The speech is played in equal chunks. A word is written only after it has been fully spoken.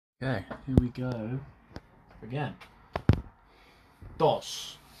Okay, here we go again.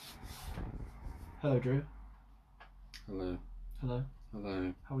 DOS. Hello, Drew. Hello. Hello.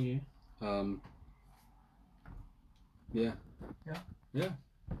 Hello. How are you? Yeah. Yeah. Yeah.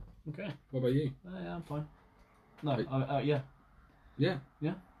 Okay. What about you? Yeah, I'm fine. No, Hey. yeah. Yeah.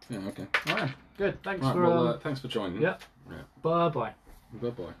 Yeah. Yeah, okay. All right. Good. Thanks Right, for. well, thanks for joining. Yeah. Yeah. Bye bye.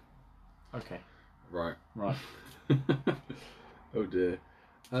 Bye-bye. Okay. Right. Right. Oh dear.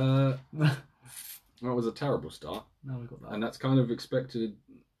 That was a terrible start. Now we got that. And that's kind of expected,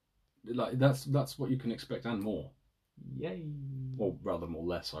 like, that's what you can expect and more. Yay. Or rather more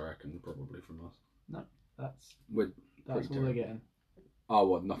less, I reckon, probably from us. No, that's We're all pretty they're getting. Oh,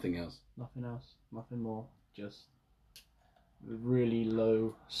 what, nothing else? Nothing else. Nothing more. Just really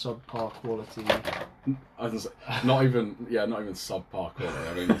low subpar quality. I was gonna say, not even subpar quality.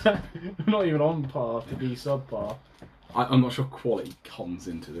 I mean, it's, Not even on par to be subpar. I'm not sure quality comes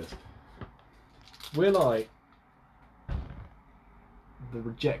into this. We're like the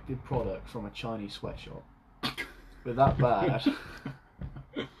rejected product from a Chinese sweatshop. We're that bad.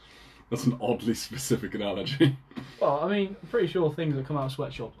 That's an oddly specific analogy. Well, I mean, I'm pretty sure things that come out of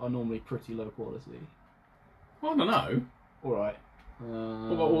sweatshops are normally pretty low quality. Well, I don't know. All right.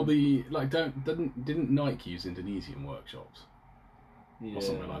 What about all the didn't Nike use Indonesian workshops Yeah. or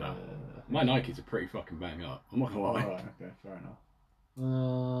something like that? My Nikes are pretty fucking bang up. I'm not gonna lie. Alright, okay, fair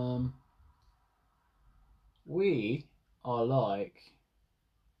enough. We are like.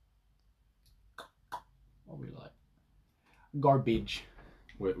 What are we like? Garbage.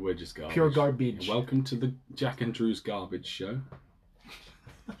 We're just garbage. Pure garbage. Welcome to the Jack and Drew's Garbage Show.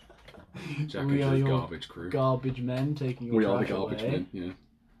 Jack We and are Drew's your Garbage Crew. Garbage men taking your We are the trash garbage away. men. Yeah.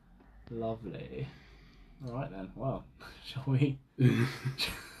 Lovely. All right then. Well, shall we?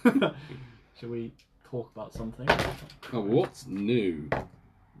 Shall we talk about something? Oh, what's new?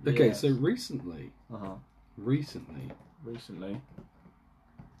 Okay, Yes. so recently. Recently.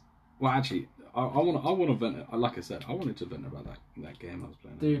 Well, actually, I want to vent. Like I said, I wanted to vent about that game I was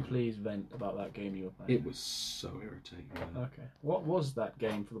playing. Do please vent about that game you were playing. It was so irritating. Man. Okay. What was that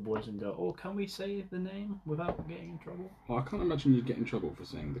game for the boys and girls? Or can we say the name without getting in trouble? Well, I can't imagine you'd get in trouble for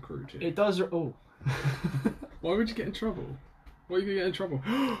saying the Crew too. It does. Oh. Why would you get in trouble? Why are you going to get in trouble?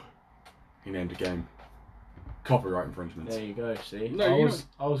 He named a game. Copyright infringement. There you go. See. No,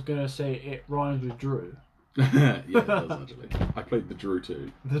 I was gonna say it rhymes with Drew. Yeah, it does actually. I played the Drew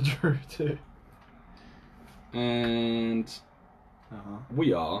too. The Drew too. And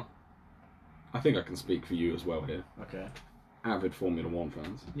we are, I think I can speak for you as well here, Okay. avid Formula One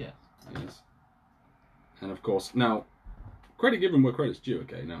fans. Yeah. Yes. And of course, now, credit given where credit's due,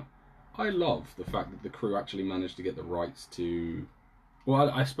 okay, now, I love the fact that the Crew actually managed to get the rights to, well,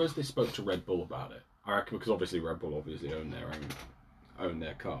 I suppose they spoke to Red Bull about it. I reckon because obviously Red Bull obviously own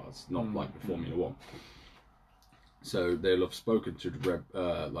their cars, not like the Formula One. So they'll have spoken to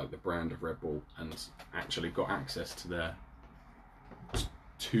the brand of Red Bull and actually got access to their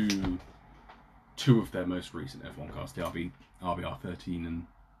two of their most recent F1 cars, the RBR 13 and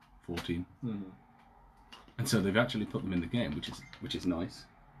 14. Mm-hmm. And so they've actually put them in the game, which is nice.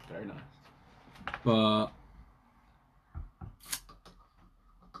 Very nice. But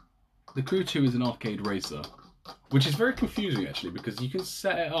the Crew 2 is an arcade racer, which is very confusing actually because you can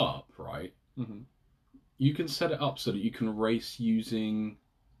set it up, right? Mm-hmm. You can set it up so that you can race using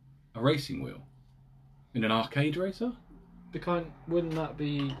a racing wheel in an arcade racer. Wouldn't that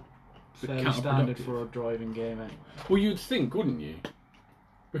be fairly standard for a driving game anyway? Well, you'd think, wouldn't you?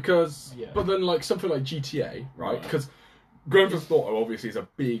 Because, Yeah. but then like something like GTA, right? Because Grand Theft Auto obviously is a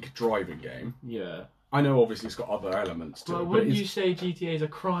big driving game. Yeah. I know obviously it's got other elements to Well, it. wouldn't you say GTA is a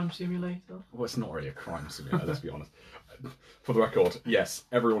crime simulator? Well, it's not really a crime simulator, let's be honest. For the record, yes,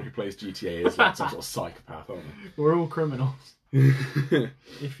 everyone who plays GTA is like some sort of psychopath, aren't We're all criminals. they?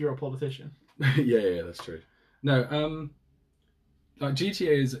 If you're a politician. yeah, that's true. No, like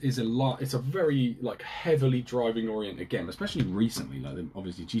GTA is a lot. It's a very like heavily driving oriented game, especially recently. Like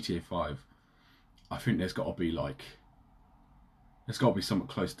obviously GTA 5, I think there's got to be somewhat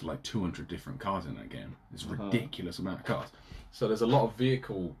close to like 200 different cars in that game. It's a ridiculous amount of cars. So there's a lot of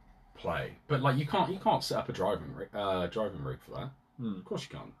vehicle play, but like you can't set up a driving rig for that. Of course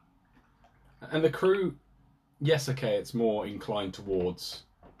you can't. And the Crew, yes, okay, it's more inclined towards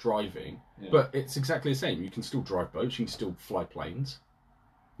driving, but it's exactly the same. You can still drive boats, you can still fly planes,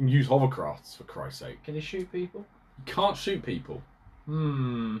 you can use hovercrafts for Christ's sake. Can you shoot people? You can't shoot people.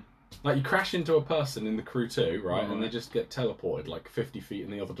 Like you crash into a person in the Crew 2, right? And they just get teleported like 50 feet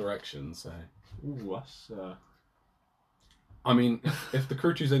in the other direction. So, Ooh, that's I mean, if the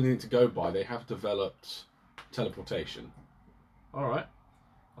Crew 2's anything to go by, they have developed teleportation. all right.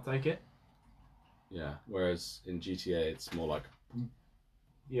 I'll take it. Yeah. Whereas in GTA, it's more like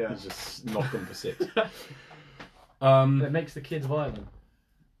Yeah. you just knock them for 6. It makes the kids violent.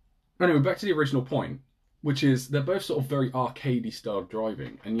 Anyway, back to the original point, which is they're both sort of very arcadey style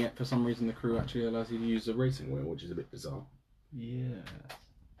driving, and yet for some reason the Crew actually allows you to use a racing wheel, which is a bit bizarre. Yeah.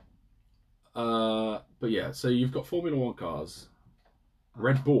 But yeah, so you've got Formula 1 cars,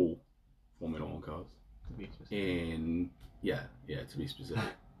 Red Bull Formula 1 cars, To be specific. to be specific,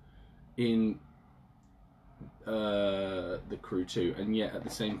 in the Crew 2, and yet at the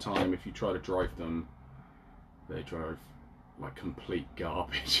same time, if you try to drive them, they drive like complete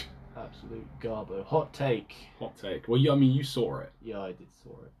garbage. Absolute garbo. Hot take. Hot take. Well, I mean, you saw it. Yeah, I did saw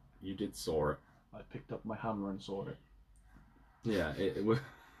it. You did saw it. I picked up my hammer and saw it. Yeah, it was.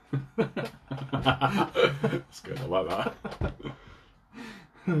 That's good. I like that.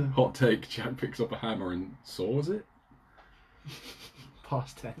 Hot take. Jack picks up a hammer and saws it.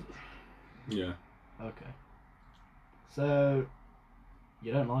 Past tense. Yeah. Okay. So,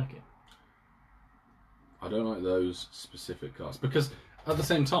 you don't like it? I don't like those specific cars because at the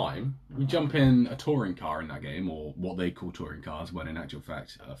same time, you jump in a touring car in that game, or what they call touring cars, when in actual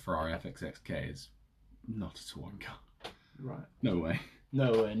fact, a Ferrari FXXK is not a touring car. Right. No way.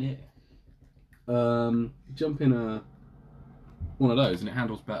 Nowhere near. Jump in one of those and it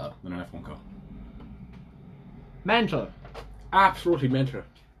handles better than an F1 car. Mental. Absolutely mental.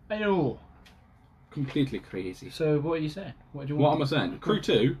 I know. Completely crazy. So, what are you saying? What do you What want? am I saying? Crew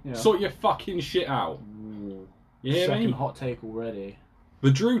 2, Yeah. sort your fucking shit out. Ooh. You hear Second me? hot take already. The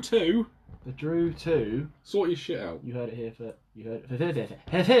Drew 2, The Drew 2. sort your shit out. You heard it here first. You heard it.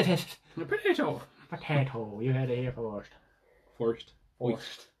 The potato. Potato. You heard it here first. Forest.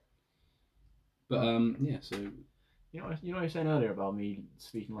 First. But, yeah, so... You know what you were saying earlier about me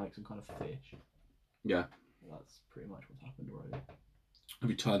speaking like some kind of fish? Yeah. That's pretty much what's happened already. Have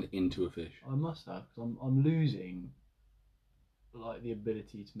you turned it into a fish? I must have, because I'm losing like the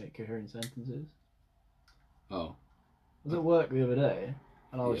ability to make coherent sentences. Oh. I was at work the other day,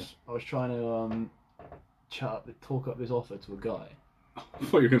 and I was trying to talk up this offer to a guy. I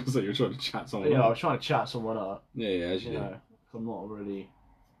thought you were going to say you were trying to chat someone Yeah, I up. was trying to chat someone up. Yeah, as you do. know, 'cause I'm not really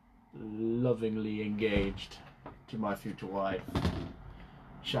lovingly engaged to my future wife.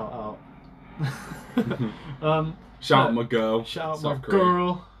 Shout out. Shout out my girl. Shout out South my Korea.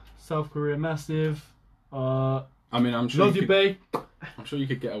 girl. South Korea massive. I mean, I'm sure Love you, babe. I'm sure you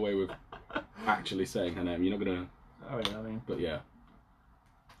could get away with actually saying her name. You're not gonna. Oh yeah, I mean. But yeah.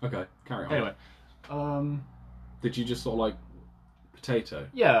 Okay, carry on. Anyway, Did you just sort of like potato?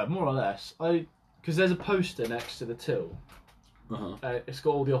 yeah, more or less. Because there's a poster next to the till. Uh-huh. It's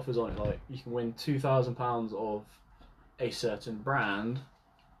got all the offers on it. Like you can win £2,000 of a certain brand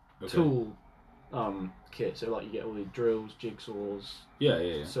Okay. tool kit. So like you get all the drills, jigsaws,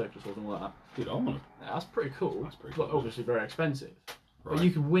 Yeah. circular saws, and all that. Dude, I want Yeah, that's pretty cool. That's pretty But cool. obviously very expensive. Right. But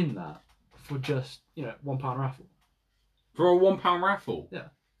you could win that for just £1 raffle. For a £1 raffle. Yeah.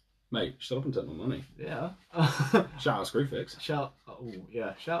 Mate, shut up and take my money. Yeah. Shout out Screwfix. Shout out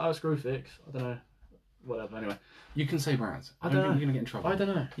Screwfix. I don't know. Whatever. Anyway. You can say brands. I I don't don't think know. you're gonna get in trouble. I don't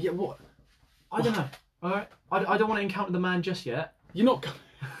know. Yeah, what? I don't know. All right. I don't want to encounter the man just yet. You're not going.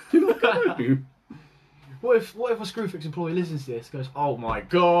 You're not going to. What if a Screwfix employee listens to this and goes, "Oh my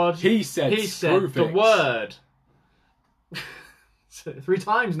god, He said he said Screwfix. the word 3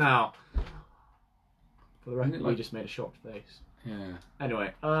 times now." For the record, Isn't it like- we just made a shocked face. Yeah.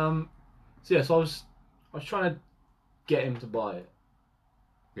 Anyway, so yeah, so I was trying to get him to buy it.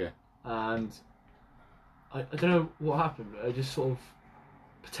 Yeah. And I don't know what happened. But I just sort of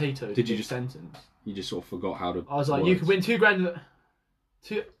potatoed. Did you his just- sentence? You just sort of forgot how to. I was like, you could win $2,000.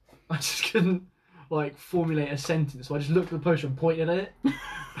 I just couldn't like formulate a sentence, so I just looked at the poster and pointed at it.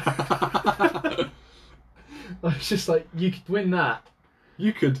 I was just like, you could win that.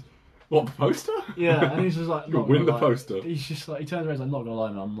 You could. What, the poster? Yeah, and he's just like, You not could win gonna the lie. poster. He's just like, he turns around, he's like, not gonna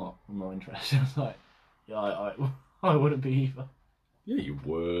lie, man, I'm not interested. I was like, yeah, I wouldn't be either. Yeah, you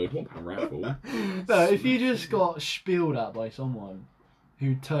would. £1 raffle. No, if you just got spieled at by someone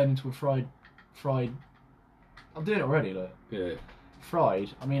who turned into a fried, I'm doing it already, look. Yeah. Fried.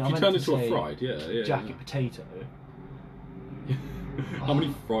 I mean, If I you meant turned to into a say fried, yeah. jacket potato. How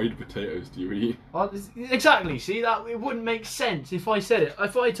many fried potatoes do you eat? Exactly. See that it wouldn't make sense if I said it.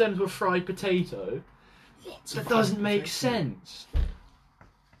 If I turned into a fried potato, What's that doesn't make sense.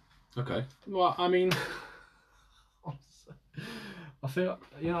 Okay. Well, I mean, I feel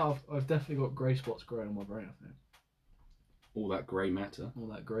I've definitely got grey spots growing on my brain. I think all that grey matter. all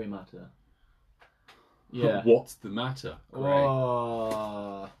that grey matter. Yeah. What's the matter? Grey.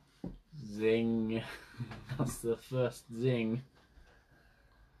 Oh, zing. That's the first zing.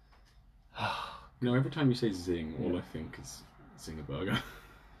 You know, every time you say zing, all I think is Zinger Burger.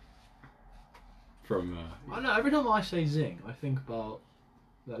 From. I know. Every time I say zing, I think about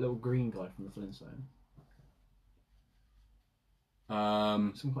that little green guy from the Flintstone.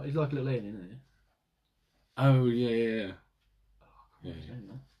 He's like a little alien, isn't he? Oh yeah. Yeah.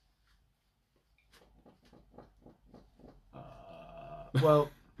 Well,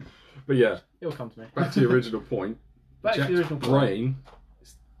 but yeah, it'll come to me. back to the original point. Back to the original point. Brain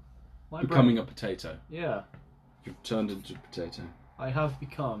My becoming brain. a potato. Yeah, You've turned into a potato. I have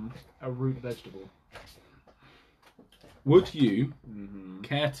become a root vegetable. Would you Mm-hmm.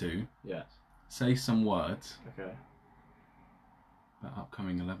 care to Yes. say some words Okay. about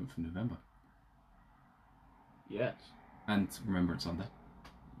upcoming 11th of November? Yes. And Remembrance Sunday.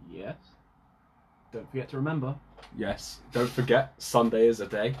 Yes. Don't forget to remember. Yes. Don't forget, Sunday is a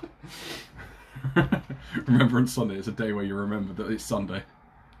day. Remembrance Sunday is a day where you remember that it's Sunday.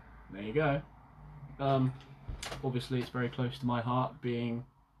 There you go. Obviously, it's very close to my heart, being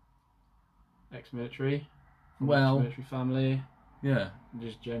ex-military. From Well, ex-military family. yeah.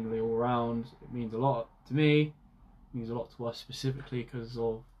 Just generally all round. It means a lot to me. It means a lot to us specifically because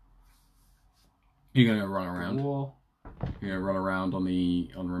of You're gonna run the around. war. You're gonna run around on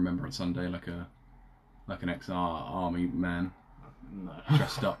Remembrance Sunday like an ex-army man, No.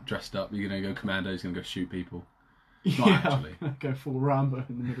 dressed up. You're gonna go commando. He's gonna go shoot people. Not Yeah, actually. I'm gonna go full Rambo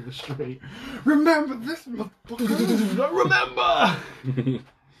in the middle of the street. Remember this, motherfucker. Remember!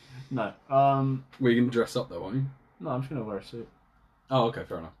 No. Well, you can dress up though, aren't you? No, I'm just gonna wear a suit. Oh, okay,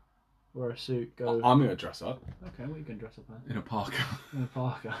 fair enough. Wear a suit. Go. I'm gonna dress up Okay, what are you gonna dress up as? in a parka. In a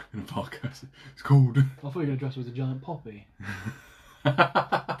parka. In a parka. It's cold. I thought you were gonna dress up as a giant poppy.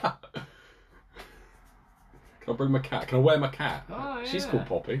 Can I bring my cat? Can I wear my cat? Oh, She's yeah. called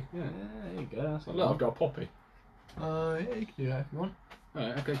Poppy. Yeah, there you go. That's Look, I've got a Poppy. Yeah, you can do that if you want.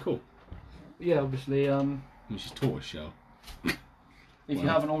 Alright, okay, cool. Yeah, obviously. And she's tortoise shell. If you Well.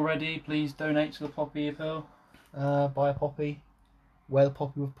 haven't already, please donate to the Poppy Appeal. Buy a poppy, wear the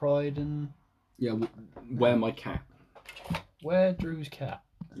poppy with pride, and Yeah, wear my cat. wear Drew's cat.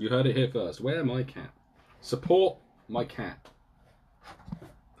 You heard it here first. Wear my cat. Support my cat.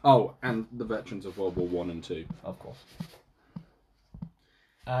 Oh, and the veterans of World War One and Two. Of course.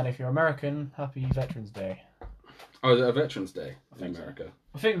 And if you're American, happy Veterans Day. Oh, is it a Veterans Day in think so. America?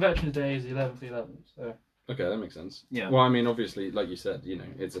 I think Veterans Day is the 11th, so... Okay, that makes sense. Yeah. Well, I mean, obviously, like you said, you know,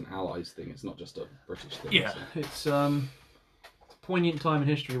 it's an Allies thing. It's not just a British thing. Yeah, so- it's a poignant time in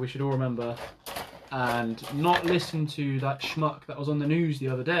history we should all remember, and not listen to that schmuck that was on the news the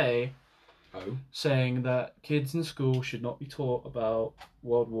other day Oh. saying that kids in school should not be taught about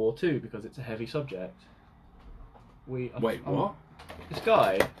World War II because it's a heavy subject. Wait, what? This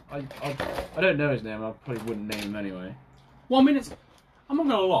guy, I don't know his name. I probably wouldn't name him anyway. Well, I mean, I'm not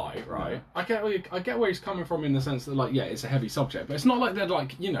gonna lie, right? I get where he's coming from in the sense that, like, yeah, it's a heavy subject, but it's not like they're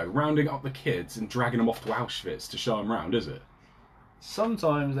like, you know, rounding up the kids and dragging them off to Auschwitz to show them around, is it?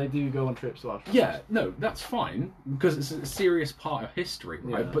 Sometimes they do go on trips to Auschwitz. Yeah, no, that's fine because it's a serious part of history,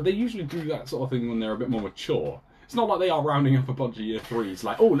 right? Yeah. But they usually do that sort of thing when they're a bit more mature. It's not like they are rounding up a bunch of year threes,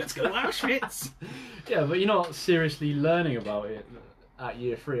 like, oh, let's go to Auschwitz. Yeah, but you're not seriously learning about it at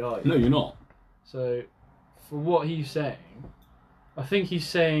year 3, are you? No, you're not. So, for what he's saying, I think he's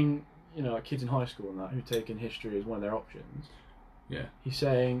saying, you know, like kids in high school and that who take in history as one of their options. Yeah. He's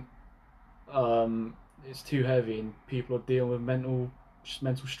saying it's too heavy and people are dealing with mental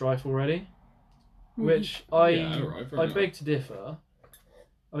strife already. Which Yeah, alright, fair I enough. beg to differ.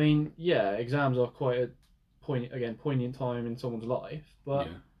 I mean, yeah, exams are quite a poignant time in someone's life, but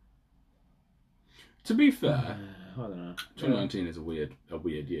Yeah. To be fair, I don't know. 2019 is a weird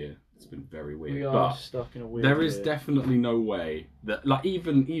year. It's been very weird. We are but stuck in a weird. there is year. definitely no way that, like,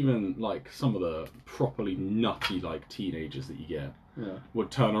 even like some of the properly nutty like teenagers that you get Yeah.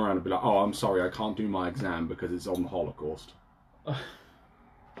 would turn around and be like, "Oh, I'm sorry, I can't do my exam because it's on the Holocaust."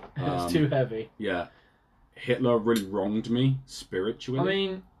 It's too heavy. Yeah, Hitler really wronged me spiritually. I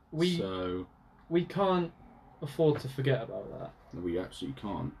mean, we can't afford to forget about that. we absolutely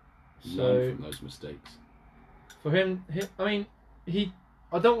can't So learn from those mistakes. for him, I mean,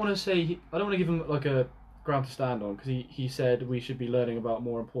 I don't want to give him like a ground to stand on because he said we should be learning about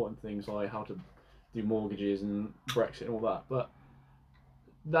more important things like how to do mortgages and Brexit and all that, but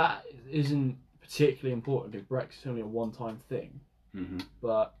that isn't particularly important because Brexit's only a one-time thing. Mm-hmm.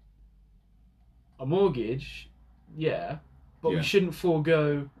 But a mortgage, yeah, but Yeah. we shouldn't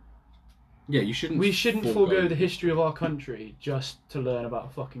forego. Yeah, you shouldn't. We shouldn't forego the history of our country just to learn about a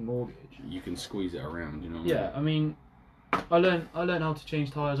fucking mortgage. You can squeeze it around, you know. Yeah, I mean, I learned how to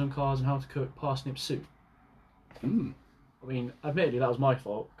change tyres on cars and how to cook parsnip soup. Mm. I mean, admittedly, that was my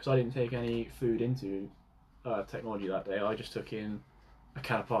fault because I didn't take any food into technology that day. I just took in a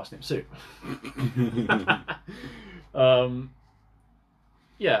can of parsnip soup.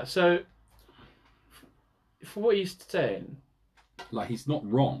 Yeah, so for what he's saying, Like, he's not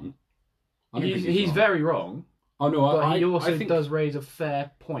wrong. I don't think he's wrong. very wrong. Oh no, But he also I think, does raise a fair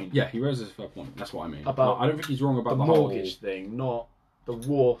point. Yeah, he raises a fair point. That's what I mean. About I don't think he's wrong about the the mortgage thing, not the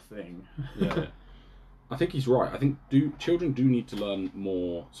war thing. Yeah. I think he's right. I think children do need to learn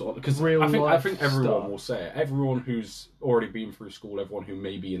more sort of, because Real I life think everyone stuff. will say it. Everyone who's already been through school, everyone who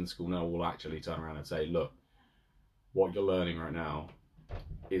may be in school now will actually turn around and say, "Look, what you're learning right now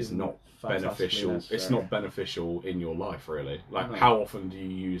is Isn't not fantastically beneficial. It's necessary." not beneficial in your life, really. Like, No. how often do you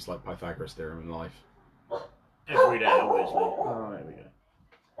use like Pythagoras theorem in life? Every day, obviously. Oh, there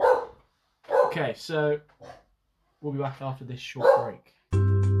we go. Okay, so we'll be back after this short break.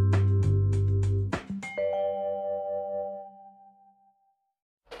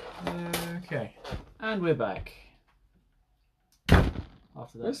 Okay, and we're back.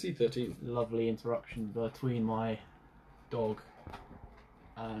 After that Where's C13? lovely interruption between my dog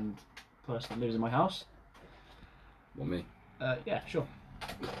and the person that lives in my house. What, me? Yeah, sure.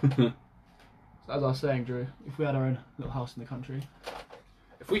 So as I was saying, Drew, if we had our own little house in the country.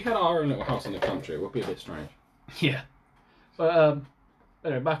 If we had our own little house in the country, it would be a bit strange. Yeah. But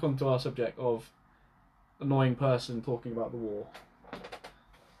anyway, back onto our subject of annoying person talking about the war.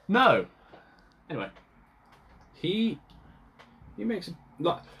 No. Anyway. He makes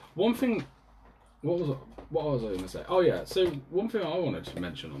like one thing. What was I going to say? Oh yeah. So one thing I wanted to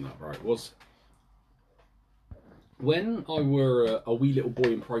mention on that, right, was when I were a wee little boy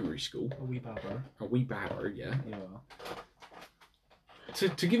in primary school. A wee babber. A wee babber, yeah. Yeah.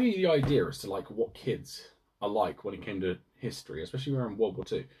 To give you the idea as to like what kids are like when it came to history, especially around World War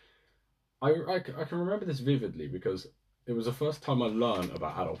II, I can remember this vividly because it was the first time I learned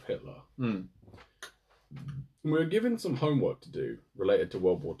about Adolf Hitler. Mm. We were given some homework to do related to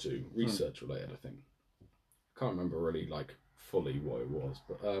World War II, research related, I think. I can't remember really like fully what it was,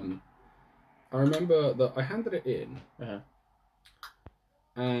 but I remember that I handed it in,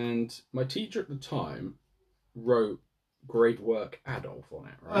 and my teacher at the time wrote "Great work, Adolf" on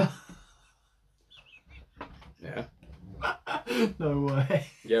it, right? Yeah. No way.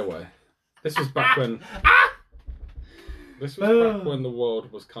 Yeah, way. This was back when. This was back when the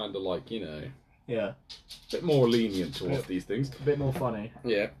world was kind of like, you know, Yeah. a bit more lenient towards these things. A bit more funny.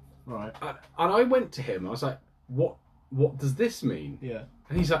 Yeah. Right. And I went to him. I was like, "What does this mean?" Yeah.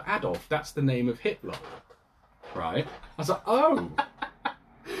 And he's like, "Adolf, that's the name of Hitler." Right? I was like, "Oh."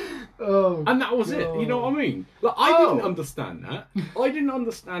 Oh. And that was it. You know what I mean? Like, I didn't understand that. I didn't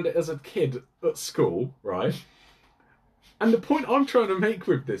understand it as a kid at school, right? And the point I'm trying to make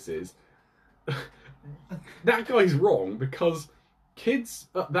with this is that guy's wrong because kids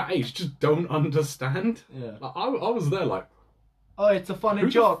at that age just don't understand. Yeah. Like, I was there like, Oh, it's a funny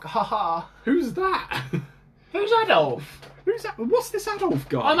joke. Haha. who's that? Who's Adolf? Who's that? What's this Adolf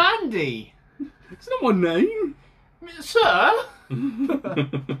guy? I'm Andy. It's not my name. Sir?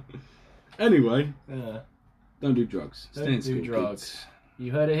 Anyway, Yeah. don't do drugs. Stay in Don't school, do drugs. kids.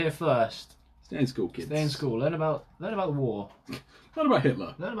 You heard it here first. Stay in school, kids. Stay in school. Learn about the war. What about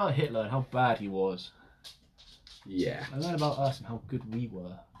Hitler? Learn about Hitler and how bad he was. Yeah. And learn about us and how good we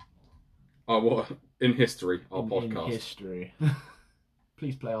were. Oh, what? In history, our in podcast. history.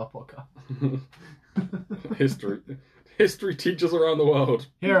 Please play our podcast. History teachers around the world.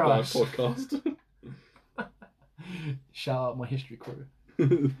 Hear Our us. podcast. Shout out my history crew.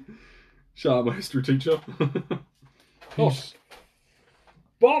 Shout out my history teacher. Oh,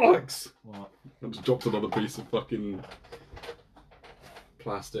 bollocks! What? I just dropped another piece of fucking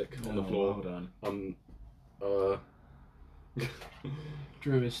plastic on the floor. Well done.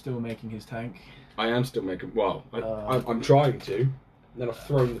 Drew is still making his tank. I am still making. Well, I'm trying to. And then I've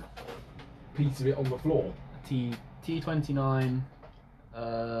thrown a piece of it on the floor. T29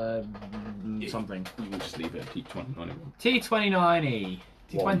 something. You can just leave it at T29. T29E.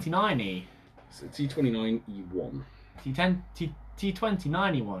 T29E. So T29E1.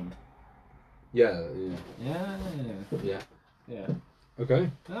 T29E1. Yeah. Yeah. Okay.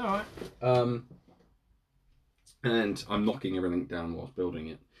 Alright. And I'm knocking everything down whilst building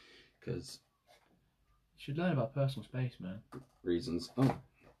it because You should learn about personal space, man. reasons. Oh,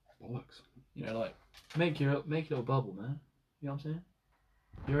 bollocks. You know, like make your little bubble, man. You know what I'm saying?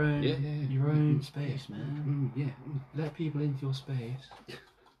 Your own, Yeah. your own space, man. Yeah. Let people into your space,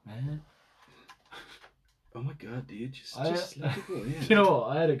 man. Oh my god, dude! Just I- let it go. Yeah. You know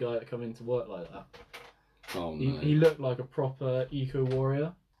what? I had a guy that come into work like that. Oh He no. looked like a proper eco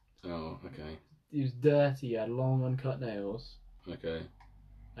warrior. Oh, okay. dirty. He had long uncut nails, Okay.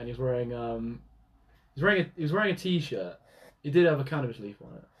 and he was wearing a t-shirt. He did have a cannabis leaf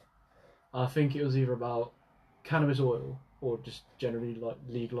on it. I think it was either about cannabis oil or just generally like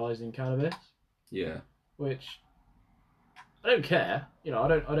legalizing cannabis. Yeah. Which I don't care. You know, I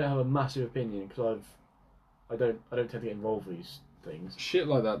don't have a massive opinion because I don't tend to get involved with these things. Shit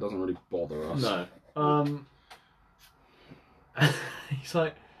like that doesn't really bother us. No. He's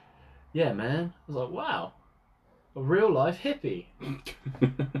like, yeah, man. I was like, wow, a real life hippie. Can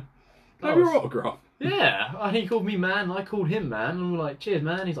I have your autograph? Yeah, and he called me man, and I called him man, and we're like, cheers,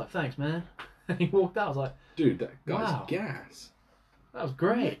 man. He's like, thanks, man. And he walked out. I was like, dude, that guy's wow. gas. That was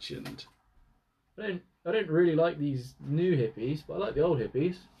great. Legend. I don't really like these new hippies, but I like the old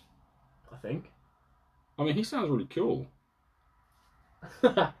hippies. I think. I mean, he sounds really cool.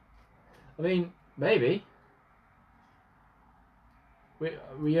 I mean, maybe.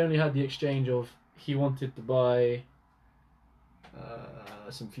 We only had the exchange of he wanted to buy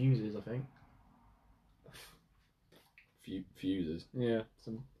some fuses, I think. Fuses. Yeah,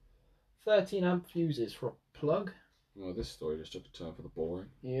 some 13 amp fuses for a plug. Well, this story just took a turn for the boring.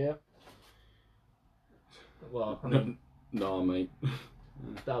 Yeah. Well, I mean, nah, mate.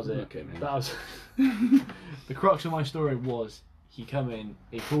 that was it. Okay, man. That was the crux of my story. Was he come in?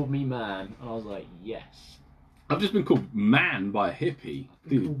 He called me man, and I was like, yes. I've just been called man by a hippie.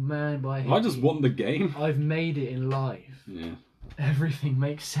 Dude, Called man by a hippie. I just won the game. I've made it in life. Yeah. Everything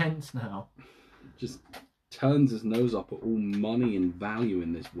makes sense now. Just turns his nose up at all money and value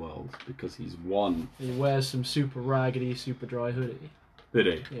in this world because he's won. He wears some super raggedy, super dry hoodie. Did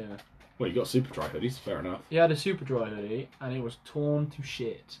he? Yeah. Well, you got super dry hoodies, fair enough. He had a super dry hoodie, and it was torn to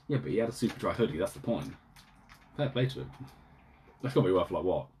shit. Yeah, but he had a super dry hoodie, that's the point. Fair play to him. That's got to be worth, like,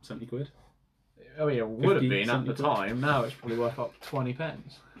 what, 70 quid? I mean, it would have 50, been at the 70 quid. time. Now it's probably worth up 20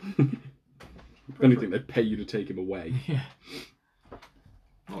 pence. If anything, they'd pay you to take him away. Yeah.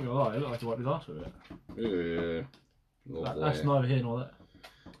 Not gonna lie, I look like to wipe his ass with it. Yeah. That's neither here nor there.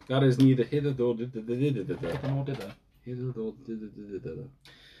 That is neither hither nor Nor did there. hither nor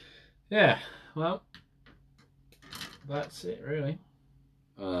Yeah, well, that's it really.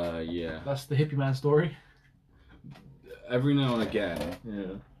 yeah. That's the hippie man story. Every now and again,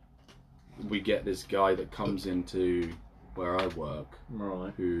 Yeah. we get this guy that comes into where I work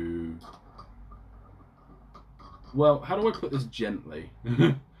Right. who... Well, how do I put this gently?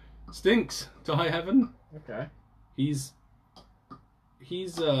 Stinks to high heaven. Okay. He's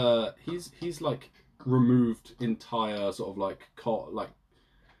like removed entire sort of like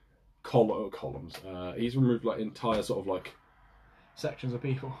columns. He's removed like entire sort of like Sections of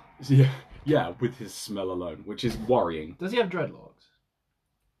people. yeah with his smell alone, which is worrying. Does he have dreadlocks?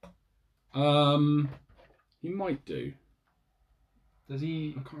 He might do. Does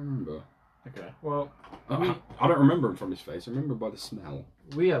he? I can't remember. Okay. Well, I don't remember him from his face. I remember by the smell.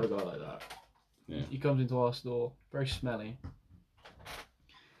 we have a guy like that. Yeah. He comes into our store, very smelly.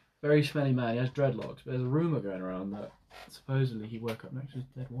 Very smelly man. He has dreadlocks. But there's a rumour going around that supposedly he woke up next to his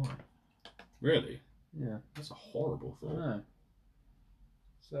dead wife. Really? Yeah. That's a horrible I thought. know.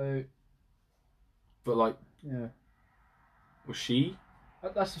 So, But like, yeah. was she?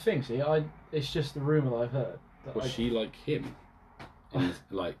 That's the thing, see. It's just the rumour that I've heard. That Was she like him? In,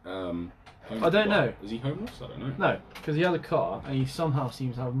 like, I don't know. Is he homeless? I don't know. No, because he had a car and he somehow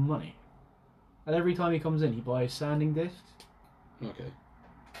seems to have money. And every time he comes in, he buys sanding discs. Okay.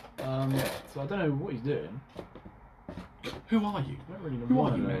 So I don't know what he's doing. Who are you? I don't really Who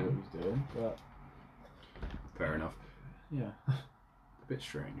want are to you, know man? what he's doing, but Fair enough. yeah. A bit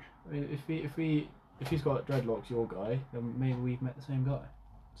strange. I mean, if he's got dreadlocks, your guy, then maybe we've met the same guy.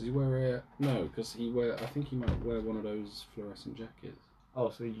 Does he wear a... No, because I think he might wear one of those fluorescent jackets. Oh,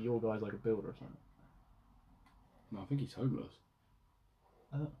 so your guy's like a builder or something. No, I think he's homeless.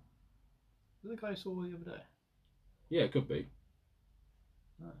 Oh. Is that the guy I saw the other day? Yeah, it could be.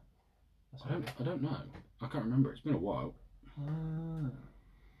 No. That's I don't know. I can't remember. It's been a while. Ah.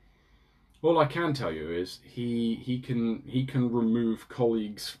 All I can tell you is he can remove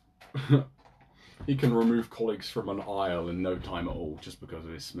colleagues. He can remove colleagues from an aisle in no time at all just because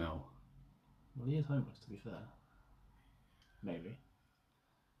of his smell. Well, he is homeless, to be fair. Maybe.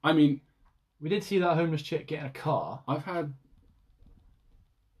 I mean, We did see that homeless chick get in a car. I've had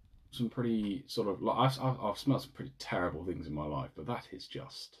some pretty sort of like I've smelled some pretty terrible things in my life, but that is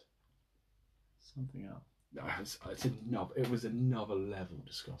just Something else. it was another level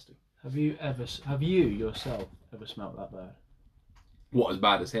disgusting. Have you yourself ever smelt that bad? What, as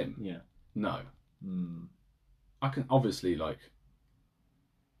bad as him? Yeah. No. Mm. I can obviously like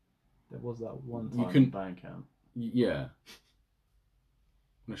There was that one You time can- in Bandcamp. yeah.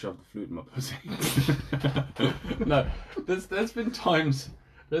 I'm gonna shove the flute in my pussy. No, there's been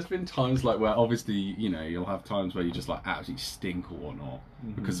times like where obviously, you know, you'll have times where you just like absolutely stink or whatnot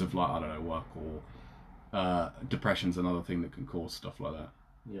because of like, I don't know, work or depression's another thing that can cause stuff like that.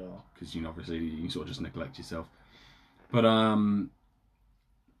 Yeah. Because you know, obviously you sort of just neglect yourself. But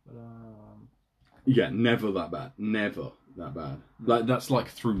yeah, never that bad. Never that bad. Like that's like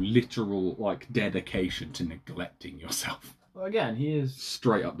through literal like dedication to neglecting yourself. Well, again, he is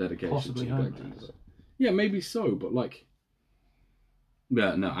Straight up dedication possibly to neglecting homeless. yourself. Yeah, maybe so, but like,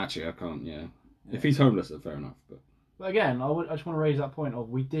 yeah, no, actually, I can't. Yeah, if he's homeless, then fair enough. But again, I just want to raise that point of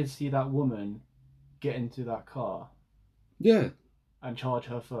we did see that woman get into that car yeah, and charge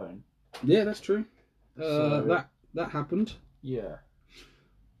her phone. yeah, that's true. So- That happened. Yeah.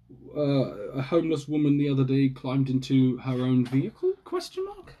 A homeless woman the other day climbed into her own vehicle? Question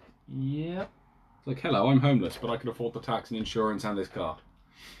mark. Yep. It's like, hello, I'm homeless, but I can afford the tax and insurance and this car.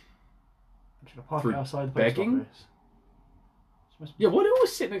 I'm just gonna park For it outside the post begging? office. It's Yeah, why do you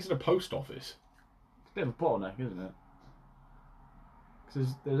always sit next to the post office? a bit of a bottleneck, isn't it? Because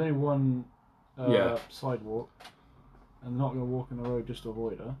there's only one Yeah. sidewalk, and they're not going to walk in the road just to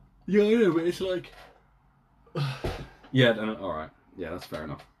avoid her. Yeah, I know, but it's like... yeah, alright. Yeah, that's fair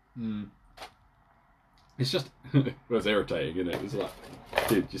enough. It's just... it was irritating, isn't it? It's like,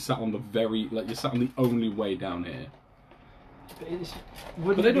 dude, you sat on the you sat on the only way down here. But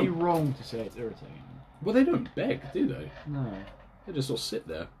wouldn't they it be don't- wrong to say it's irritating? Well, they don't beg, do they? No. They just sort of sit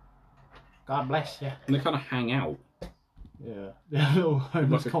there. God bless you. And they kind of hang out. Yeah. They're a little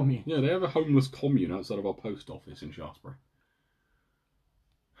homeless Like commune. Yeah, they have a homeless commune outside of our post office in Shaftesbury.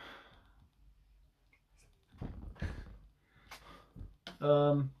 I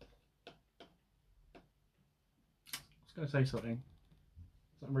was going to say something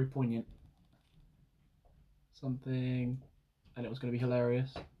very poignant. Something, and it was going to be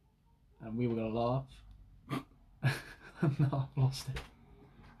hilarious, and we were going to laugh. No, I've lost it.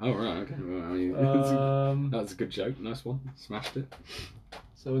 Oh, right, okay. Well, I mean, that's a good joke. Nice one. Smashed it.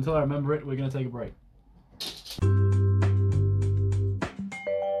 So until I remember it, we're going to take a break.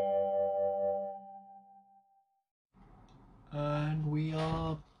 And we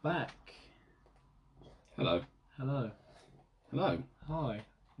are back. Hello. Hello. Hello. Hi.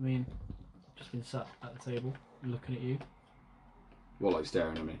 I mean, I've just been sat at the table looking at you. What, like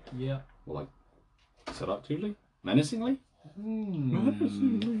staring at me? Yeah. What, like seductively? Menacingly?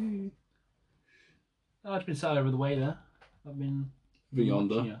 Menacingly. I've just been sat over the way there. I've been Beyonder.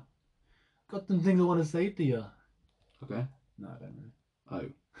 watching you. Got some things I want to say to you. Okay. No, I don't really. Oh.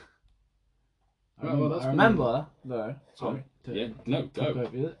 I Right, remember, well, that's I been- remember though. Sorry. to Yeah, no, talk go.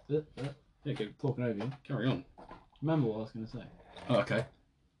 over you. Yeah, go. Talking over you. Carry on. Remember what I was going to say. Oh, okay.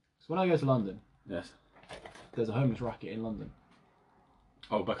 So when I go to London, Yes. there's a homeless racket in London.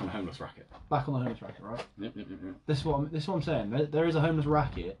 Oh, back on the homeless racket. Back on the homeless racket, right? Yep. This is what I'm saying. There is a homeless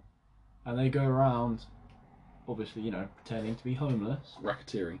racket, and they go around, obviously, you know, pretending to be homeless,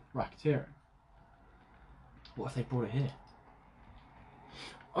 Racketeering. racketeering. What if they brought it here?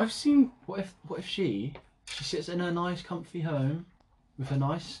 I've seen... What if she sits in her nice, comfy home with her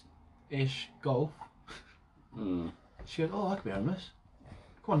nice-ish golf? She goes, "Oh, I could be homeless.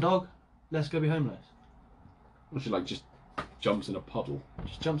 Come on, dog. Let's go be homeless." She like just jumps in a puddle.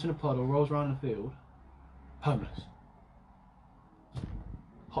 Just jumps in a puddle, rolls around in the field. Homeless.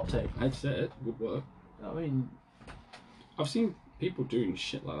 Hot take. I'd say it would work. I mean, I've seen people doing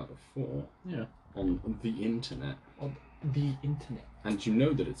shit like that before yeah. on the internet. On the internet. And you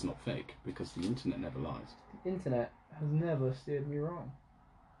know that it's not fake because the internet never lies. The internet has never steered me wrong.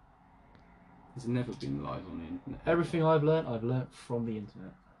 There's never been lies on the internet. Everything I've learnt from the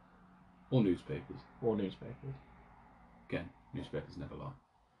internet. Or newspapers. Or newspapers. Again, newspapers never lie.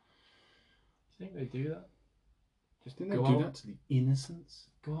 Do you think they do that? Just think they Go do out. that to the innocents.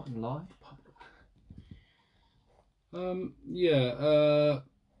 Go out and lie?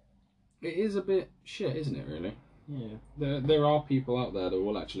 It is a bit shit, isn't it, really? Yeah. There are people out there that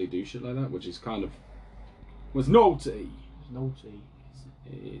will actually do shit like that, which is kind of... was naughty. It's naughty.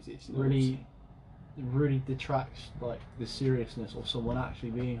 It's naughty. Really detracts like the seriousness of someone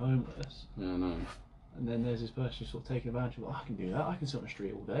actually being homeless. Yeah, I know. And then there's this person sort of taking advantage of, I can do that, I can sit on the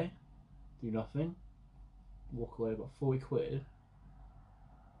street all day, do nothing, walk away about 40 quid,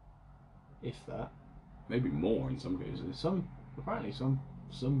 if that. Maybe more in some cases. Apparently some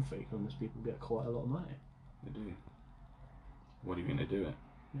fake homeless people get quite a lot of money. They do. What do you mean they do it?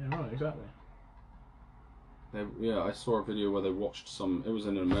 Yeah, right, exactly. I saw a video where they watched some... It was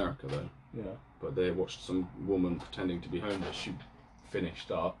in America, though. Yeah. But they watched some woman pretending to be homeless. She finished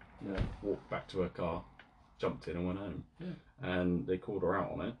up, Yeah. walked back to her car, jumped in and went home. Yeah. And they called her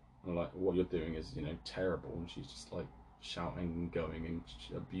out on it. And like, what you're doing is, you know, terrible. And she's just like shouting and going and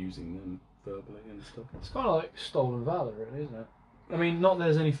abusing them verbally and stuff. It's kind of like stolen valor, really, isn't it? I mean, not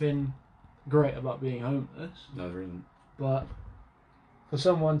there's anything great about being homeless, No, there isn't. but for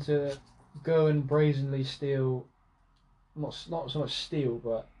someone to go and brazenly steal, not so much steal,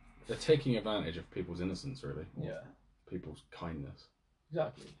 but They're taking advantage of people's innocence, really. yeah, People's kindness.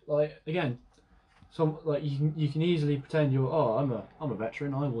 exactly. Like again, some like you can easily pretend you're I'm a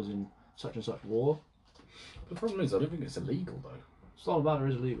veteran. I was in such and such war. But the problem is, I don't think it's illegal though. Stolen valor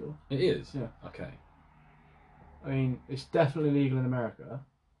is illegal. It is. Yeah. Okay. I mean, it's definitely legal in America.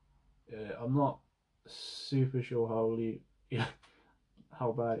 I'm not super sure how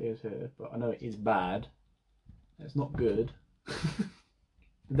bad it is here, but I know it is bad. It's not good.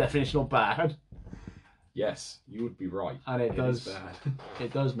 The definition of bad, Yes, you would be right. and it does is bad.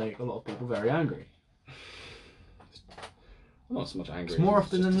 it does make a lot of people very angry. I'm not so much angry. It's more it's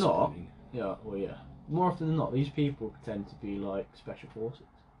often just than not. disappointing. Yeah, well, yeah. More often than not, these people pretend to be like special forces.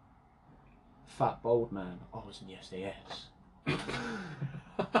 Fat bald man. I was in the SAS.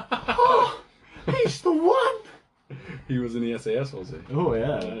 Oh, he's the one. He was in the SAS, was he? Oh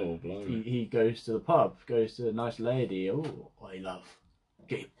yeah. Oh, blimey. He goes to the pub, goes to a nice lady. Oh, I love.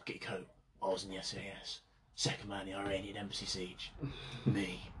 Get your coat. I was in the SAS. Second man in the Iranian embassy siege.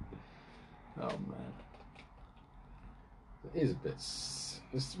 Me. Oh man. It is a bit.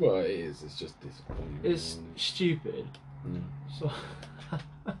 Well, it is. It's just disappointing. It's really. stupid. Mm. So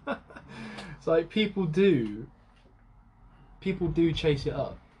it's like people do chase it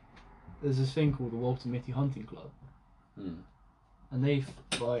up. There's this thing called the Walter Mitty Hunting Club, Mm. and they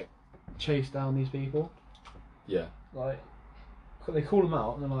like chase down these people. Yeah. Like they call them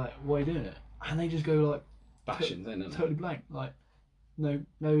out, and they're like, "Why are you doing it?" And they just go like Bashing, then, isn't it? totally blank, like no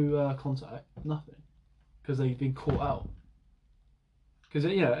contact, nothing, because they've been caught out. Because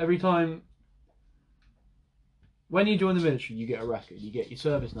every time when you join the military, you get a record. You get your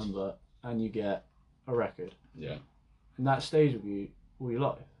service number, and you get a record, Yeah. and that stays with you all your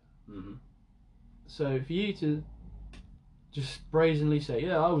life. Mm-hmm. So for you to just brazenly say,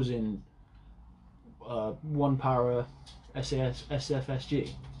 "Yeah, I was in one para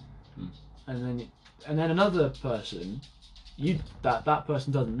SFSG," Hmm. and then another person, that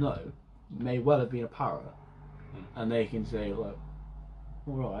person doesn't know, may well have been a para, and they can say, "Look,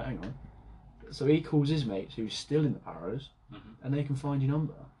 all right, hang on." So he calls his mates who's still in the paras, and they can find your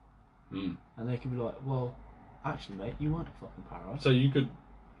number, Mm. and they can be like, "Well, actually, mate, you weren't a fucking para." So you could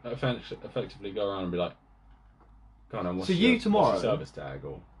effectively go around and be like, kind of, what's So your, you tomorrow- what's your service tag,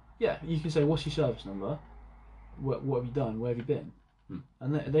 or Yeah, you can say, "What's your service number? What have you done? Where have you been?"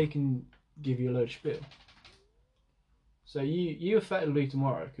 And they can give you a load of spiel. So you effectively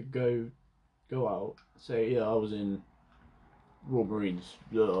tomorrow could go out, say, "Yeah, I was in Royal Marines.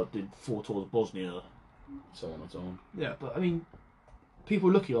 Yeah, I did 4 tours of Bosnia." so on and so on. Yeah, but I mean,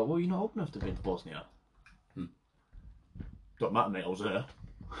 people look at you like, "Well, you're not old enough to have been to Bosnia." Don't matter, mate. I was there.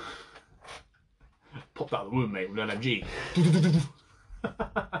 Popped out of the womb, mate, with an LMG.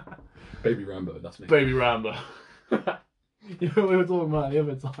 Baby Rambo, that's me. Baby Rambo. We were talking about the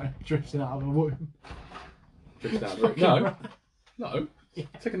other time, drifting out of a womb. Drifted out of the No. No.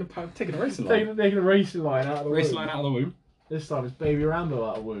 Taking a racing line. Taking a racing line out of the womb. Racing line out of the womb. This time it's Baby Rambo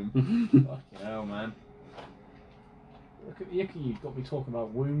out of womb. Fucking hell, man. Look at you, got me talking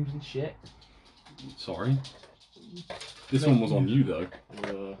about wombs and shit. Sorry. This one was on you, though.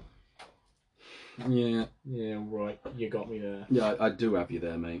 Yeah. Yeah, right. You got me there. Yeah, I do have you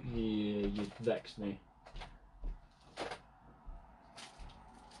there, mate. Yeah, you vexed me.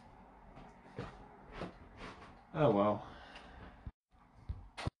 Oh well.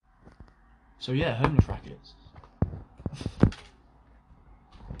 So yeah, homeless rackets.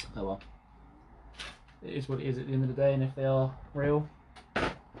 Oh well. It is what it is at the end of the day, and if they are real,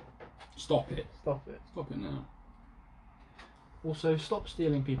 Stop it. stop it. Stop it now. Also, stop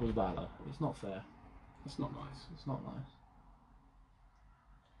stealing people's valor. It's not fair. That's not nice. It's not nice.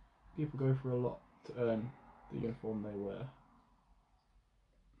 People go for a lot to earn the uniform they wear.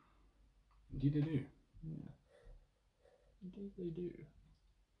 Indeed they do. Yeah. Indeed they do.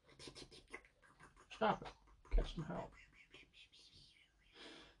 Stop it. Get some help.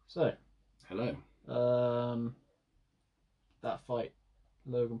 So, Hello. that fight,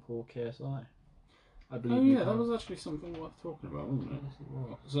 Logan Paul KSI. I believe. Oh you yeah, that can- was actually something worth talking about, wasn't it? Yes, it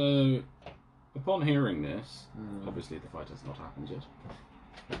was. So, upon hearing this, Mm. obviously the fight has not happened yet.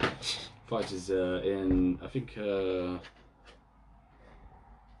 Fight is in, I think, 3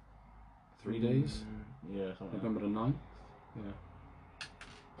 days. Yeah, something like November the 9th. that.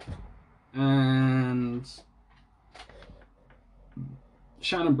 Yeah. And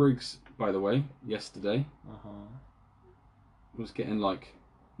Shannon Briggs, by the way, yesterday Uh-huh. was getting like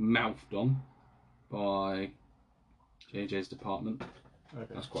mouthed on by JJ's department.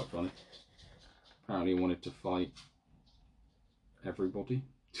 Okay. That's quite funny. Apparently, he wanted to fight everybody.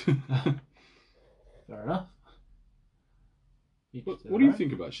 Fair enough. What do you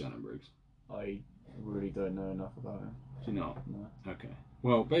think about Shannon Briggs? I really don't know enough about him. Do you not? No. Okay.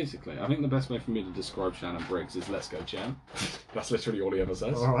 Well, basically, I think the best way for me to describe Shannon Briggs is "Let's go, Chan." That's literally all he ever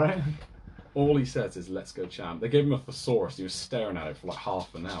says. All right. All he says is "Let's go, Chan." They gave him a thesaurus. He was staring at it for like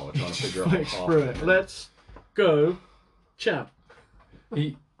half an hour trying to figure out. Flicks through it. Let's go, champ.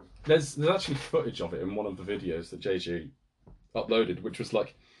 There's actually footage of it in one of the videos that JJ uploaded, which was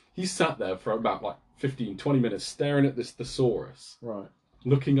like he sat there for about like 15-20 minutes staring at this thesaurus, Right.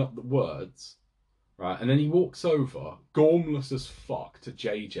 looking up the words, right, and then he walks over, gormless as fuck, to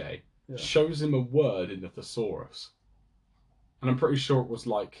JJ, Yeah. shows him a word in the thesaurus, and I'm pretty sure it was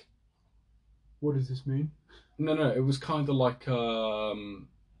like, What does this mean? no, it was kind of like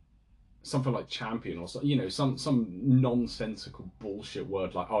something like champion or something, you know, some nonsensical bullshit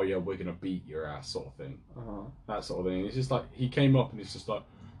word like, oh yeah, we're gonna beat your ass sort of thing, that sort of thing. It's just like he came up and he's just like,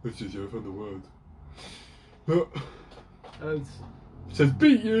 this is your for the word. It says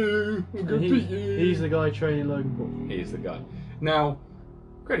beat you. I'm gonna beat you. He's the guy training Logan Paul. He is the guy. Now,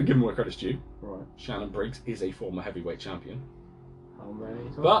 credit given where credit's due. Right. Shannon Briggs is a former heavyweight champion, How many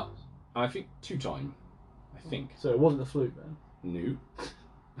times? but I think 2-time. I think. So it wasn't a fluke then. No.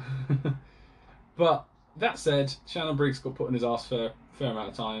 But that said, Shannon Briggs got put in his ass fair amount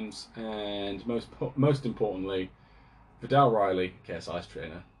of times, and most importantly, Vidal Riley, KSI's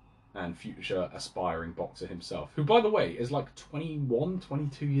trainer, and future aspiring boxer himself, who, by the way, is like 21,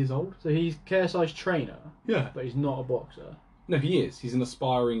 22 years old. So he's KSI's trainer, Yeah. but he's not a boxer. No, he is. He's an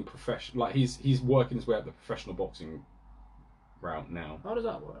aspiring professional. Like he's working his way up the professional boxing route now. How does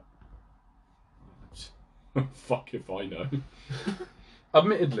that work? Fuck if I know.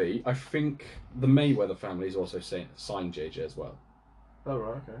 Admittedly, I think the Mayweather family's also signed JJ as well. Oh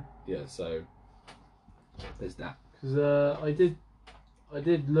right, okay. Yeah, so there's that. Because I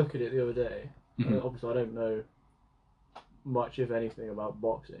did look at it the other day. Mhm. Obviously, I don't know much, if anything, about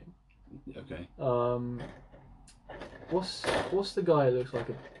boxing. Okay. What's the guy who looks like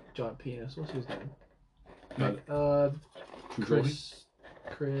a giant penis? What's his name? No, Chris.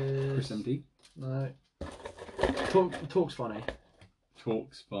 Chris MD. No. Talks funny.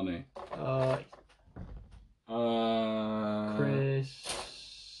 Talks funny.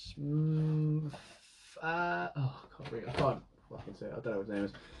 Chris. I can't fucking say it. I don't know what his name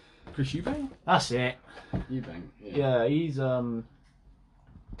is. Chris Eubank? That's it. Eubank. Yeah, he's apparently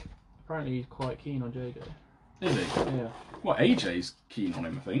he's quite keen on JJ. Is he? Yeah. Well, AJ's keen on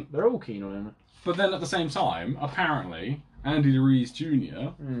him, I think. They're all keen on him. But then at the same time, apparently, Andy Ruiz Jr.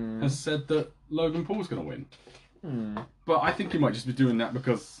 has said that Logan Paul's going to win. But I think he might just be doing that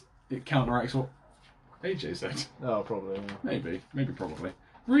because it counteracts what AJ said. Oh, probably. Yeah. Maybe probably.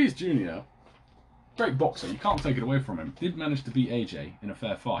 Ruiz Jr., great boxer, you can't take it away from him. Did manage to beat AJ in a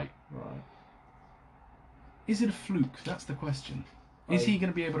fair fight. Right. Is it a fluke? That's the question. Is he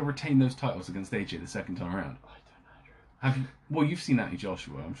going to be able to retain those titles against AJ the second time around? I don't know, Drew. Have you? Well, you've seen Anthony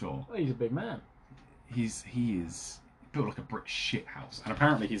Joshua, I'm sure. Well, he's a big man. He is built like a brick shithouse, and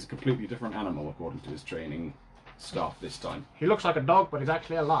apparently he's a completely different animal according to his training staff this time. He looks like a dog, but he's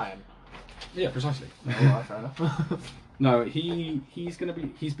actually a lion. Yeah, precisely. Alright, fair enough. No, he's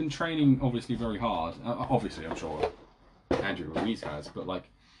been training obviously very hard. Obviously, I'm sure Andrew Ruiz has, but like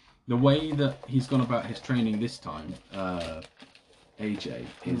the way that he's gone about his training this time, AJ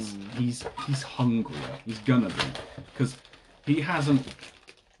is he's hungrier. He's gonna be, because he hasn't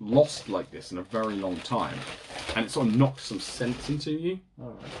lost like this in a very long time, and it sort of knocks some sense into you.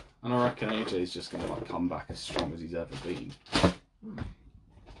 Alright. And I reckon AJ is just gonna like come back as strong as he's ever been.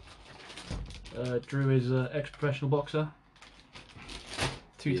 Drew is an ex-professional boxer.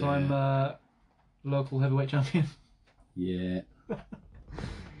 Two-time local heavyweight champion. Yeah.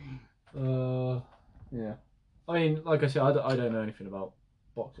 Yeah. I mean, like I said, I don't know anything about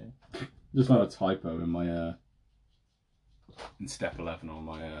boxing. Just found a typo in my in step 11 on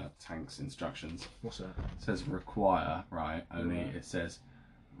my tank's instructions. What's that? It says require, right? Only it says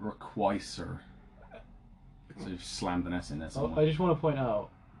requiser. So you've slammed an S in there somewhere. I just want to point out,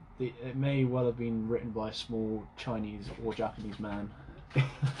 it may well have been written by a small Chinese or Japanese man.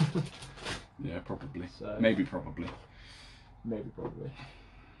 Yeah, probably. So, Maybe probably.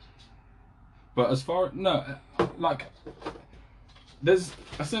 But as far like there's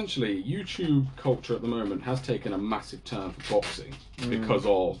essentially YouTube culture at the moment has taken a massive turn for boxing because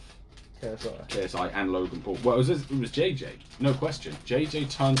of KSI. KSI and Logan Paul. Well, it was JJ. No question. JJ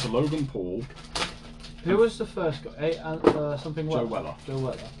turned to Logan Paul. Who was the first guy? Something Joe Weller. Weller. Joe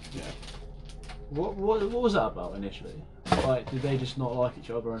Weller. Yeah. What was that about initially? Like, did they just not like each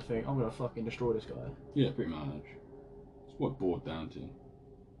other and think, I'm gonna fucking destroy this guy? Yeah, pretty much. It's what it boiled down to.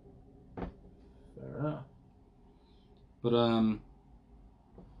 Fair enough. But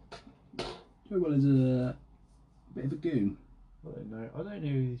Joe Weller's a bit of a goon. I don't know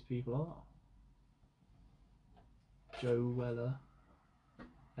who these people are. Joe Weller.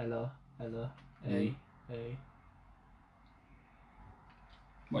 Ella. A.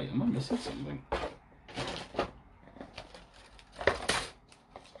 Wait, am I missing something?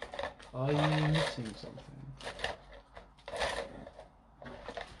 Are you missing something?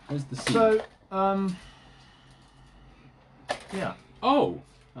 Where's the scene? So, yeah. Oh!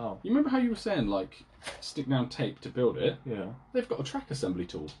 Oh. You remember how you were saying, like, stick down tape to build it? Yeah. They've got a track assembly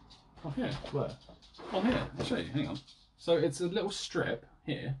tool. Oh, here. Where? Oh, here. I'll show you. Hang on. So it's a little strip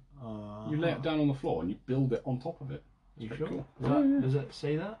here. You lay it down on the floor and you build it on top of it. You Pretty sure? cool. Does it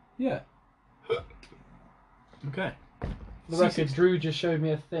say that? Yeah. Okay. For the C6. record, Drew just showed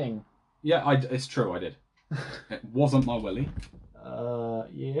me a thing. Yeah, it's true, I did. It wasn't my willy.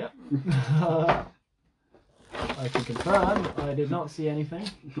 Yeah. I can confirm I did not see anything.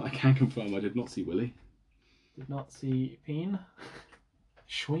 I can confirm I did not see Willy. Did not see Peen.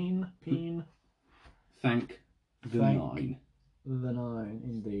 Schween, Peen. Thank the Thank- nine. The 9,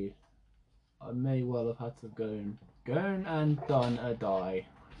 indeed. I may well have had to have gone and done a die.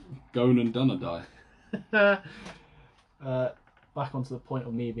 Gone and done a die. Back onto the point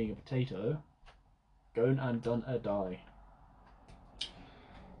of me being a potato. Gone and done a die.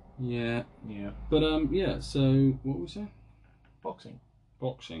 Yeah. Yeah. But yeah, so what were we saying? Boxing.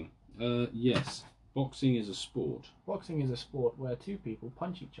 Boxing. Yes. Boxing is a sport. Boxing is a sport where two people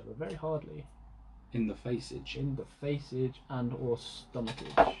punch each other very hardly. In the faceage. In the faceage and or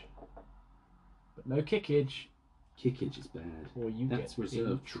stomachage. But no kickage, Kickage is bad. or you That's get in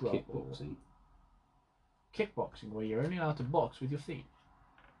reserved for trouble. kickboxing. Kickboxing, where you're only allowed to box with your feet.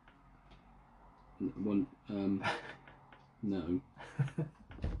 One, no.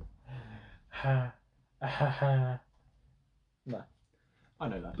 No, I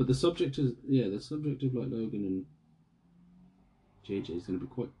know that. But the subject of like Logan and JJ is going to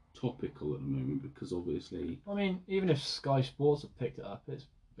be quite topical at the moment because obviously I mean, even if Sky Sports have picked it up, it's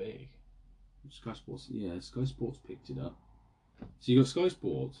big. Sky Sports picked it up. So you got Sky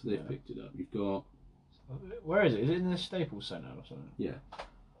Sports, they've Yeah. picked it up. You've got Where is it? Is it in the Staples Centre or something?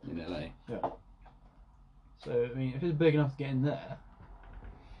 in LA. Yeah. So, I mean, if it's big enough to get in there,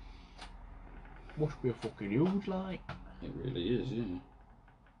 what would be a fucking huge like? It really is, yeah.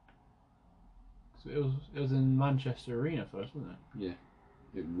 So it was in Manchester Arena first, wasn't it?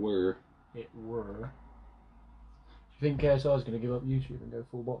 It were. It were. Do you think KSI is going to give up YouTube and go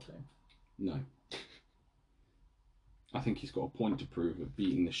full boxing? No. I think he's got a point to prove at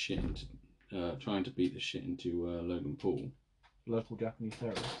beating the shit into, trying to beat the shit into Logan Paul. Local Japanese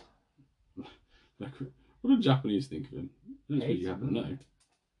terrorist. Like, what do Japanese think of him? I don't Hate think you him, happen to don't know.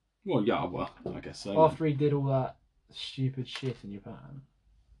 Well, yeah, well, I guess so. After he did all that stupid shit in Japan,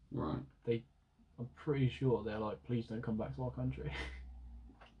 Right. I'm pretty sure they're like, please don't come back to our country.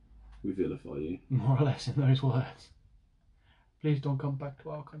 We vilify you. More or less in those words. Please don't come back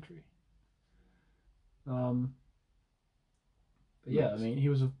to our country. But yeah, I Nice. mean, he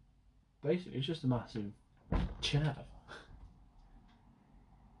was basically it's just a massive chav.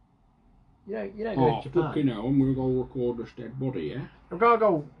 You don't go to Japan. fucking hell, I'm going to go record this dead body, yeah? I'm gonna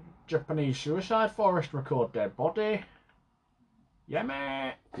go Japanese suicide forest record dead body. Yeah,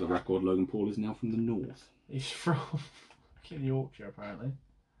 mate. For the record, Logan Paul is now from the north. He's from fucking Yorkshire, apparently.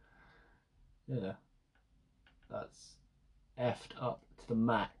 Yeah. That's effed up to the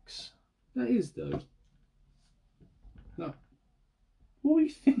max. That is, though. No. What were you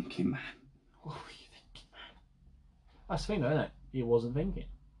thinking, man? What were you thinking, man? That's the thing, though, isn't it? He wasn't thinking.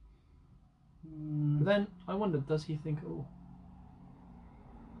 But then I wondered, does he think at all?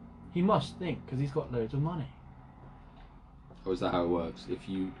 He must think, because he's got loads of money. Or is that how it works? If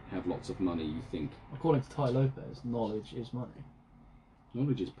you have lots of money, you think According to Ty Lopez, knowledge is money.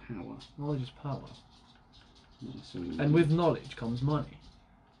 knowledge is power. Knowledge is power. So, And with knowledge comes money.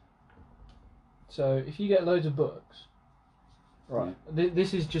 So if you get loads of books, right?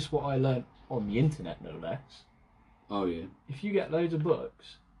 This is just what I learned on the internet, no less. Oh yeah. If you get loads of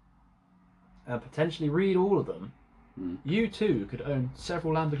books and potentially read all of them, you too could own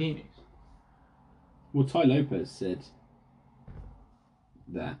several Lamborghinis. Well, Ty Lopez said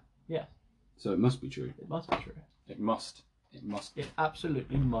that. Yeah. So it must be true. It must be true. It must It must. It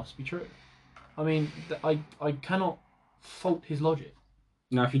absolutely must be true. I mean, I cannot fault his logic.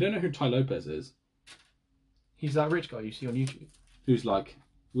 Now, if you don't know who Ty Lopez is, He's that rich guy you see on YouTube. who's like,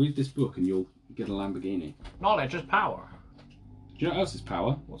 read this book and you'll get a Lamborghini. Knowledge is power. Do you know what else is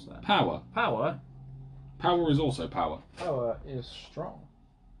power? What's that? Power. Power? Power is also power. Power is strong.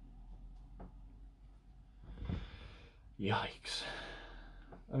 Yikes.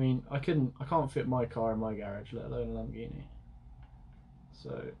 I mean, I can't fit my car in my garage, let alone a Lamborghini.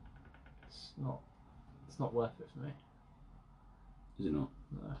 So, it's not worth it for me. Is it not?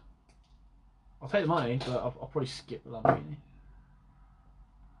 No. I'll take the money, but I'll probably skip the Lamborghini.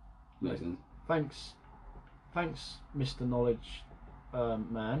 Makes sense. Thanks, Mr. Knowledge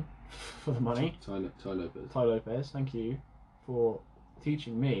Man, for the money. Ty Lopez. Ty Lopez, thank you for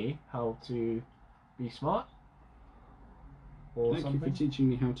teaching me how to be smart. Or Thank something. you for teaching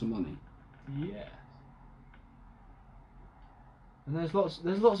me how to money. Yeah. And there's lots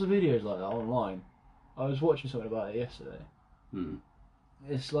of videos like that online. I was watching something about it yesterday. Hmm.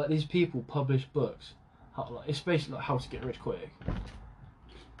 It's like these people publish books. It's basically like how to get rich quick. But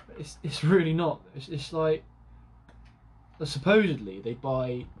it's really not. It's like supposedly they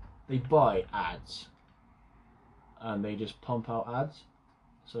buy ads, and they just pump out ads.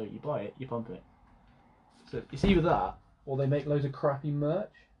 So you buy it, you pump it. So it's either that, or they make loads of crappy merch.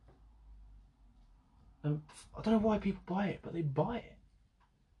 And I don't know why people buy it, but they buy it.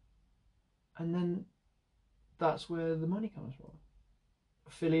 And then that's where the money comes from.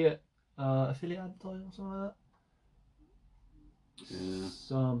 Affiliate advertising or something like that. Yeah.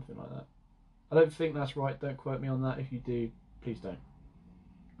 Something like that. I don't think that's right. Don't quote me on that. If you do, please don't.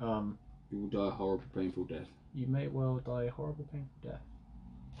 You will die a horrible, painful death. You may well die a horrible, painful death.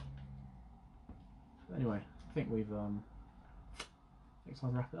 But anyway, I think we've it's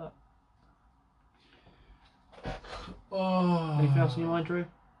time to wrap it up. Oh. Anything else on your mind, Drew?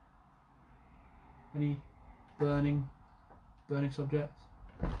 Any burning subjects?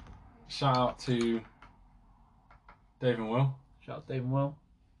 Shout out to Dave and Will. Shout out to Dave and Will.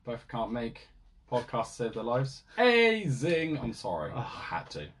 Both can't make podcasts save their lives. Hey, zing! I'm sorry. Oh. I had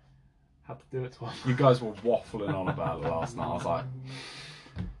to. Had to do it to him. You guys were waffling on about it last night. I was like,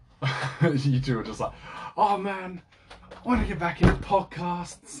 you two were just like, oh man, I want to get back into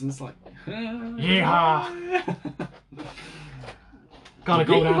podcasts. And it's like, Yeehaw! Gotta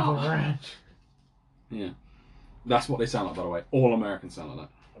go down for a ranch. Yeah. That's what they sound like, by the way. All Americans sound like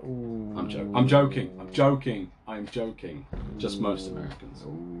that. Ooh. I'm joking. I'm joking. Just most Americans.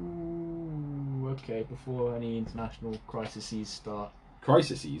 Ooh, okay, before any international crises start.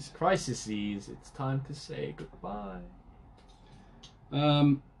 Crises. It's time to say goodbye.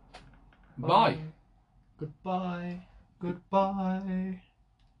 Bye. Goodbye. Goodbye.